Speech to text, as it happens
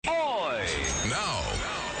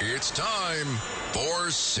It's time for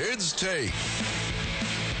Sid's Take.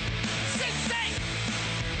 Sid's Take!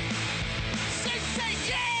 Sid's Take,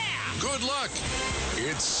 yeah! Good luck.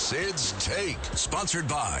 It's Sid's Take, sponsored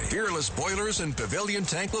by Fearless Boilers and Pavilion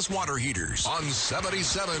Tankless Water Heaters on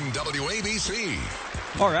 77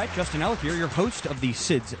 WABC. All right, Justin Ellick here, your host of the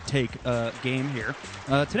Sid's Take game here.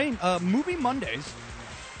 Today, Movie Mondays.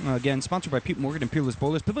 Again, sponsored by Pete Morgan and Peerless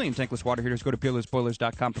Boilers, Pavilion Tankless Water Heaters. Go to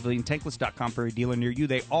peerlessboilers.com, paviliontankless.com for a dealer near you.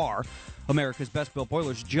 They are America's best-built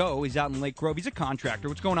boilers. Joe is out in Lake Grove. He's a contractor.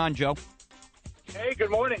 What's going on, Joe? Hey, good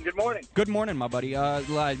morning. Good morning. Good morning, my buddy. I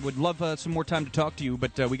would love some more time to talk to you,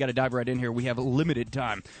 but we got to dive right in here. We have limited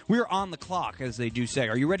time. We're on the clock, as they do say.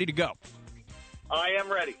 Are you ready to go? I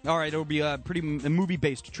am ready. All right, it'll be pretty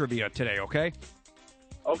movie-based trivia today, okay?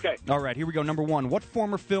 Okay. All right, here we go. Number one. What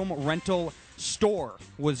former film rental store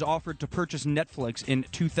was offered to purchase Netflix in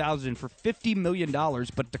 2000 for $50 million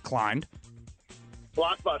but declined?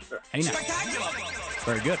 Blockbuster. Hey, now.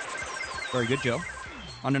 Very good. Very good, Joe.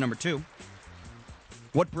 On to number two.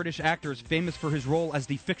 What British actor is famous for his role as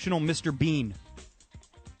the fictional Mr. Bean?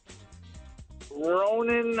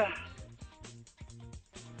 Ronan.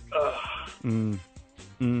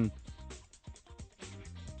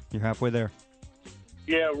 You're halfway there.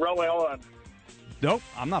 Yeah, Rowan. Hold on. Nope,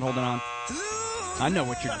 I'm not holding on. I know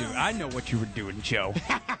what you're doing. I know what you were doing, Joe.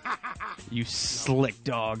 You slick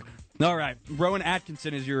dog. All right, Rowan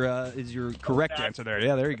Atkinson is your correct answer there.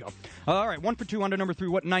 Yeah, there you go. All right, 1 for 2 on to number 3.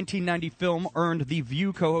 What 1990 film earned The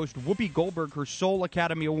View co-host Whoopi Goldberg her sole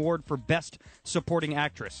Academy Award for Best Supporting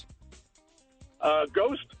Actress?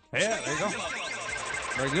 Ghost. Yeah, there you go.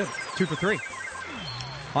 Very good. 2 for 3.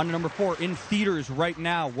 On to number 4. In theaters right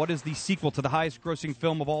now, what is the sequel to the highest-grossing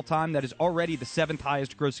film of all time that is already the 7th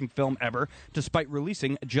highest-grossing film ever, despite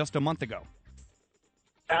releasing just a month ago?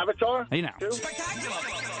 Avatar. Hey, now. 2.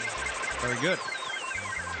 Very good.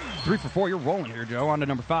 3 for 4. You're rolling here, Joe. On to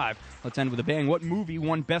number 5. Let's end with a bang. What movie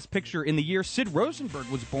won Best Picture in the year Sid Rosenberg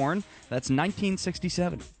was born? That's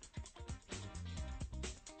 1967.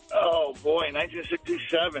 Oh, boy,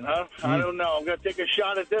 1967, huh? I don't know. I'm going to take a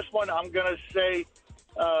shot at this one. I'm going to say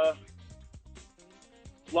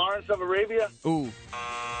Lawrence of Arabia. Ooh.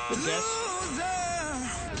 Good guess.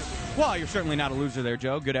 Well, you're certainly not a loser there,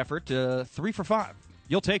 Joe. Good effort. 3 for 5.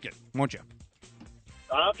 You'll take it, won't you?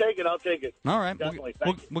 I'll take it. All right. Definitely.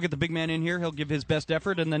 We'll get the big man in here. He'll give his best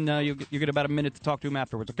effort, and then you get about a minute to talk to him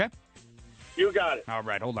afterwards, okay? You got it. All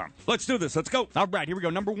right, hold on. Let's do this. Let's go. All right, here we go.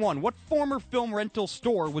 Number 1. What former film rental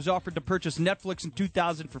store was offered to purchase Netflix in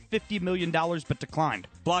 2000 for $50 million but declined?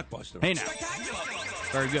 Blockbuster. Hey, now.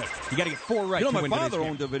 Very good. You got to get 4 right. You know, to my win father today's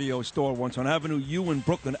owned a video store once on Avenue U in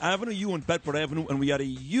Brooklyn, Avenue U and Bedford Avenue, and we had a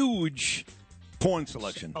huge porn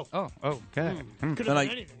selection. Oh, okay. And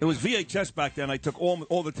it was VHS back then. I took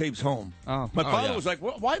all the tapes home. My father was like,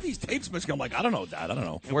 "Why are these tapes missing?" I'm like, "I don't know, Dad. I don't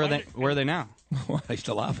know." Where are they now? I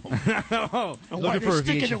still have them. Why are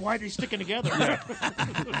they sticking together?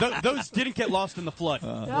 Those didn't get lost in the flood.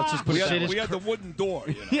 Let's just put We had the wooden door.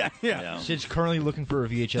 You know? Yeah. Sid's currently looking for a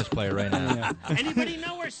VHS player right now. Anybody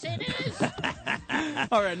know where Sid is?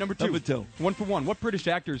 All right, number 2. Number 2. 1 for 1. What British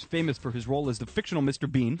actor is famous for his role as the fictional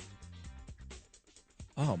Mr. Bean?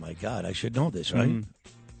 Oh my God, I should know this, right?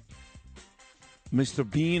 Mr.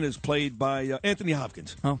 Bean is played by Anthony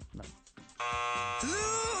Hopkins. Oh, no.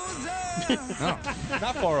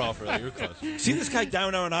 Not far off, really. You're close. See this guy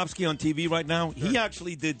Darren Aronofsky on TV right now? He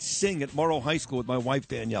actually did Sing at Morrow High School with my wife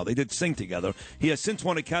Danielle. They did Sing together. He has since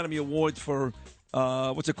won Academy Awards for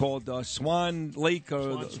what's it called? Swan Lake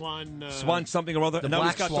or Swan something or other. And now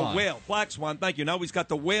he's got the Whale. Black Swan. Thank you. Now he's got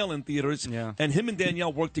the Whale in theaters. Yeah. And him and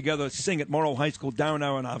Danielle worked together Sing at Morrow High School. Darren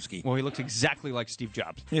Aronofsky. Well, he looks exactly like Steve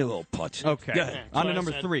Jobs. You little putz. Okay. Go ahead. On to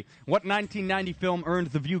number 3. What 1990 film earned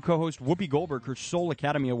The View co-host Whoopi Goldberg her sole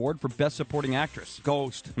Academy Award for Best Supporting Actress?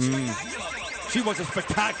 Ghost. She was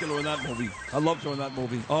spectacular in that movie. I loved her in that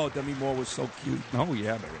movie. Oh, Demi Moore was so cute. Oh,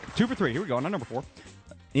 yeah, baby. 2 for 3. Here we go. On to number 4.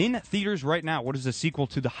 In theaters right now, what is the sequel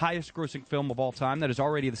to the highest-grossing film of all time that is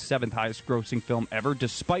already the 7th highest-grossing film ever,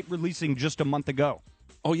 despite releasing just a month ago?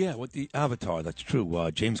 Oh, yeah, with the Avatar. That's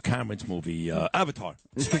true. James Cameron's movie, Avatar.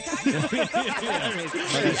 I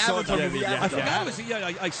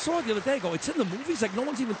saw it the other day. It's in the movies. Like, no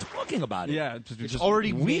one's even talking about it. Yeah, It's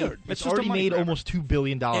already weird. made. It's already made almost $2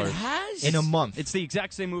 billion. It has? In a month. It's the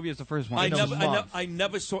exact same movie as the first one. I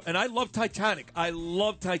never saw, and I love Titanic. I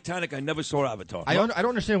never saw Avatar. I don't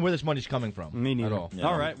understand where this money's coming from. Me neither. At all.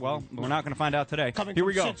 All right, well, we're not going to find out today. Here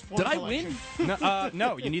we go. Did I win?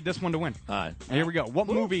 No, you need this one to win. All right. Here we go.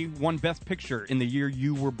 What movie won Best Picture in the year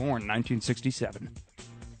you were born, 1967?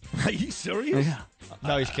 Are you serious? Yeah.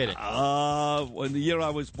 No, he's kidding. When the year I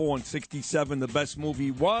was born, 67, the best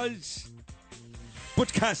movie was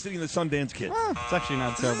Butch Cassidy and the Sundance Kid. It's actually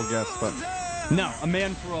not a terrible guess, but no, A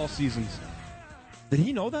Man for All Seasons. Did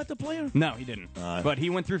he know that, the player? No, he didn't. But he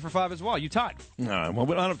went 3 for 5 as well. You tied. All right, well,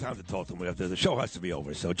 we don't have time to talk to him after the show has to be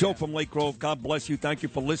over. So, Joe from Lake Grove, God bless you. Thank you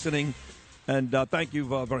for listening. And thank you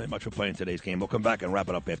very much for playing today's game. We'll come back and wrap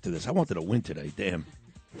it up after this. I wanted to win today. Damn.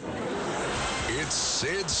 It's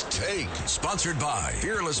Sid's Take, sponsored by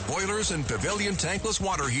Fearless Boilers and Pavilion Tankless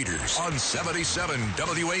Water Heaters on 77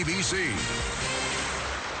 WABC.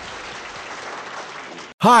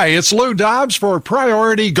 Hi, it's Lou Dobbs for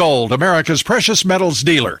Priority Gold, America's precious metals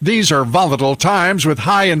dealer. These are volatile times with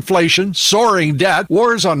high inflation, soaring debt,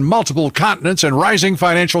 wars on multiple continents, and rising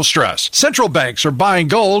financial stress. Central banks are buying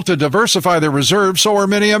gold to diversify their reserves, so are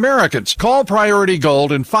many Americans. Call Priority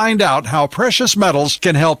Gold and find out how precious metals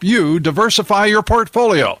can help you diversify your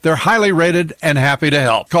portfolio. They're highly rated and happy to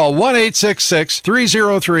help. Call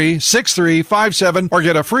 1-866-303-6357 or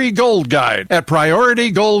get a free gold guide at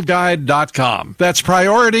PriorityGoldGuide.com. That's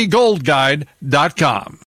PriorityGoldGuide.com.